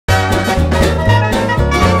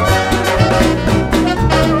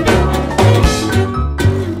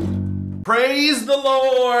Praise the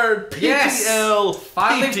Lord! PTL! Yes!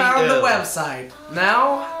 Finally PTL. found the website.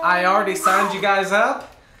 Now, I already signed you guys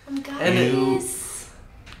up. Guys,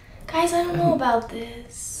 I don't know about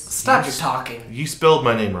this. Stop your talking. You spelled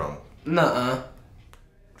my name wrong. Nuh-uh.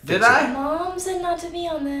 Did Fix it. I? Mom said not to be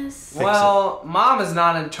on this. Well, Mom is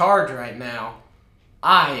not in charge right now.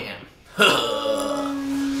 I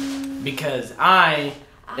am. Because I'm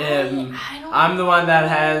the one that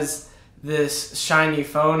has this shiny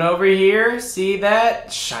phone over here. See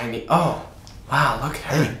that? Shiny. Oh, wow, look at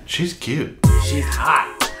her. Hey, she's cute. She's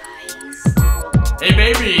hot. Hey,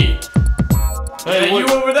 baby. Hey, you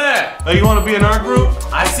over there? Hey, you want to be in our group?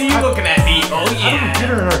 I see you looking at me. Oh, yeah. Get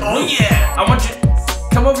her in our group. Oh, yeah. I want you to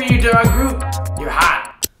come over here to our group. You're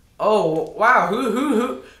hot. Oh, wow.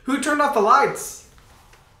 Who turned off the lights?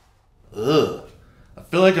 Ugh. I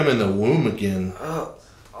feel like I'm in the womb again.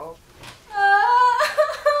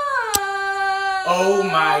 Oh,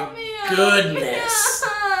 my goodness.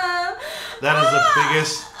 That is the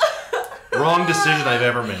biggest wrong decision I've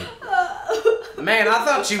ever made. Man, I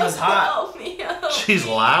thought she was hot. She's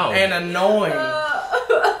loud. And annoying.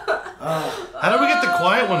 How do we get the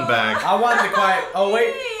quiet one back? I want the quiet. Oh,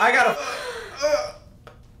 wait. I gotta.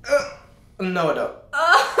 No, I don't.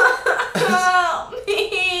 Help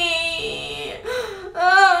me.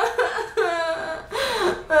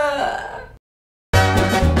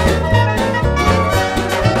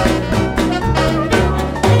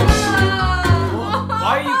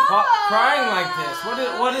 Why are you crying like this?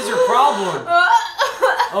 What is your problem?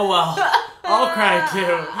 Oh well, I'll cry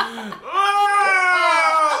too.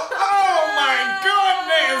 Oh my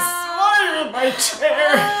goodness! Why are you in my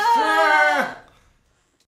chair?